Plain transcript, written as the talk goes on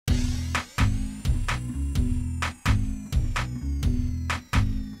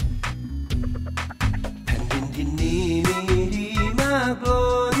นี้มีดีมากล้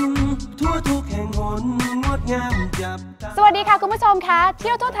นทั่วทุกแห่งหนงดงามจับสวัสดีค่ะคุณผู้ชมคะเ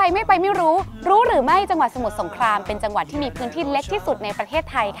ที่ยวทั่วไทยไม่ไปไม่รู้หรือไม่จังหวัดสมุทรสงครามเป็นจังหวัดที่มีพื้นที่เล็กที่สุดในประเทศ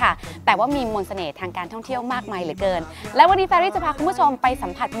ไทยค่ะแต่ว่ามีมนต์เสน่ห์ทางการท่องเที่ยวมากมายเหลือเกินและวันนี้แฟรี่จะพาคุณผู้ชมไปสั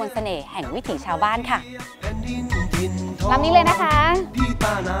มผัสมนต์เสน่ห์แห่งวิถีชาวบ้านค่ะลำนี้เลยนะคะพี่ต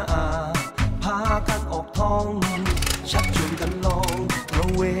านาอาพากันออกท้องชักชวนกันลองตระ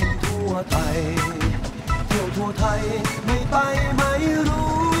เวนทั่วไทยเที่ยวทั่วไทยไม่ไปไม่รู้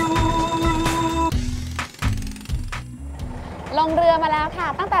ลงเรือมาแล้วค่ะ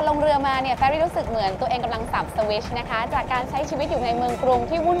ตั้งแต่ลงเรือมาเนี่ยแฟรี่รู้สึกเหมือนตัวเองกำลังสับสวิชนะคะจากการใช้ชีวิตอยู่ในเมืองกรุง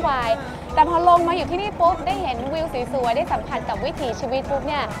ที่วุ่นวายแต่พอลงมาอยู่ที่นี่ปุ๊บได้เห็นวิวสวยๆได้สัมผัสกับวิถีชีวิตปุ๊บ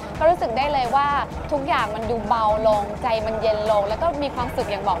เนี่ยก็รู้สึกได้เลยว่าทุกอย่างมันดูเบาลงใจมันเย็นลงแล้วก็มีความสุข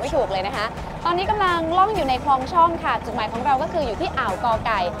อย่างบอกไม่ถูกเลยนะคะตอนนี้กำลังล่องอยู่ในคลองช่องค่ะจุดหมายของเราก็คืออยู่ที่อ่าวกอไ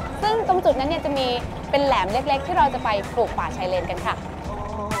ก่ซึ่งตรงจุดนั้นเนี่ยจะมีเป็นแหลมเล็กๆที่เราจะไปปลูกป่าชายเลนกันค่ะ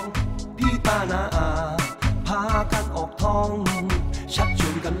พี่ตานาอาพากันออกท้องชักช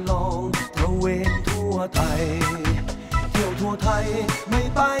วนกันลองตระเวนทั่วไทยเที่ยวทั่วไทยไม่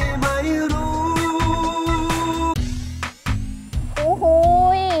ไปไม่รู้โอ้โห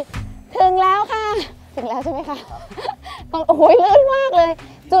ถึงแล้วค่ะถึงแล้วใช่ไหมคะโอ้โหลื่นมากเลย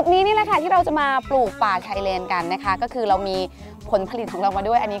จุดนี้นี่แหละค่ะที่เราจะมาปลูกป่าชายเลนกันนะคะก็คือเรามีผลผลิตของเรามา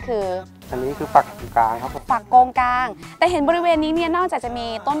ด้วยอันนี้คือฝักโกงกลางครับฝักโกงกลางแต่เห็นบริเวณนี้เนี่ยนอกจากจะมี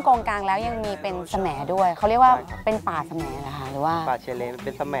ต้นโกงกลางแล้วยังมีเป็นแสมด้วยเขาเรียกว่าเป็นป่าแสมนะคะหรือว่าป่าชายเลนเ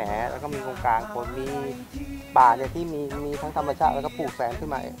ป็นแสมแล้วก็มีโกงกลางคนมีป่าเนี่ยที่มีทั้งธรรมชาติแล้วก็ปลูกแซมขึ้น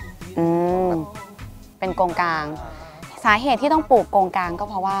มาเป็นโกงกลางสาเหตุที่ต้องปลูกโกงกลางก็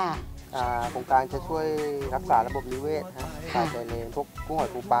เพราะว่าโกงกลางจะช่วยรักษาระบบนิเวศป่าชายเลนพวกกุ้งหอย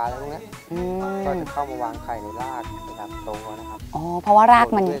ปูปลาอะไรพวกนี้ก็จะเข้ามาวางไข่ในรากในลำโตนะครับอ๋อเพราะว่าราก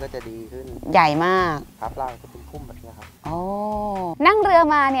มันก็จะดีขึ้นใหญ่มากครับรากจะเป็นพุ่มแบบนี้ครับโอ้นั่งเรือ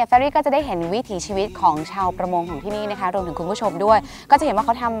มาเนี่ยแฟรี่ก็จะได้เห็นวิถีชีวิตของชาวประมงของที่นี่นะคะรวมถึงคุณผู้ชมด้วยก็จะเห็นว่าเข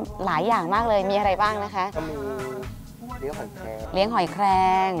าทำหลายอย่างมากเลยมีอะไรบ้างนะคะก็มีเลี้ยงหอยแคร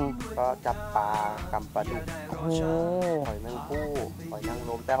งก็จับปลากำปลาดุกหอยนางรมหอยนางร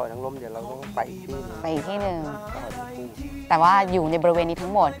มแต่หอยนางรมเดี๋ยวเราต้องไปอีกที่หนึ่งแต่ว่าอยู่ในบริเวณนี้ทั้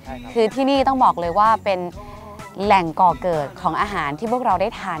งหมดคือที่นี่ต้องบอกเลยว่าเป็นแหล่งก่อเกิดของอาหารที่พวกเราได้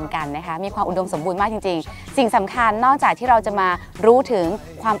ทานกันนะคะมีความอุดมสมบูรณ์มากจริงๆสิ่งสำคัญนอกจากที่เราจะมารู้ถึง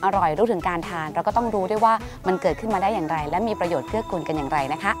ความอร่อยรู้ถึงการทานเราก็ต้องรู้ด้วยว่ามันเกิดขึ้นมาได้อย่างไรและมีประโยชน์เกื้อกูลกันอย่างไร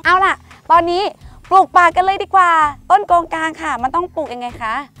นะคะเอาล่ะตอนนี้ปลูกป่ากันเลยดีกว่าต้นโกงกลางค่ะมันต้องปลูกยังไงค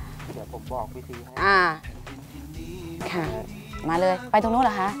ะเดี๋ยวผมบอกวิธีให้ค่ะมาเลยไปตรงนู้นเห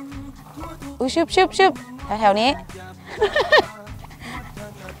รอคะชึบแถวนี้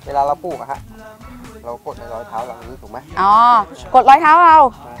เวลาเราปลูกอะฮะเรากดในรอยเท้าหลังนี้ถูกไหมอ๋อกดรอยเท้าเรา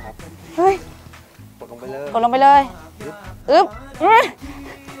เฮ้ยกดลงไปเลย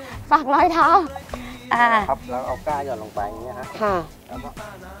ฝากรอยเท้าครับแล้วเอาก้าหย่อนลงไปอย่างเงี้ยฮะค่ะแล้วก็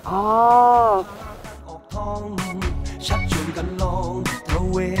ชักชวนกันลองตระ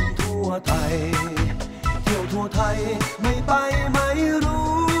เวนทั่วไทยเที่ยวทั่วไทยไม่ไปไม่รู้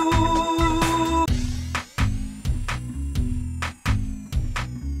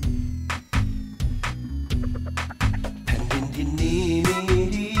แผ่นดินที่นี้มี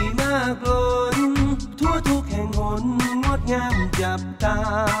ดีมากล้นทั่วทุกแห่งหนงดงามจับตา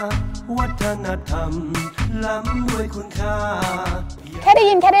วัฒนธรรมล้ำด้วยคุณค่าแค่ได้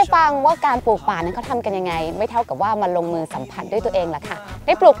ยินแค่ได้ฟังว่าการปลูกป่านั้นเขาทำกันยังไงไม่เท่ากับว่ามาลงมือสัมผัสด้วยตัวเองล่ะค่ะไ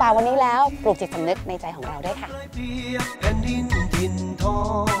ด้ปลูกป่าวันนี้แล้วปลูกจิตสำนึกในใจของเราด้วยค่ะแผ่นดินถิ่นทอ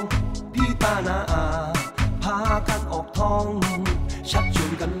งพี่ตานาอาพากันออกท้องชักชว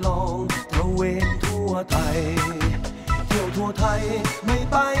นกันลองตระเวนทั่วไทยเที่ยวทั่วไทย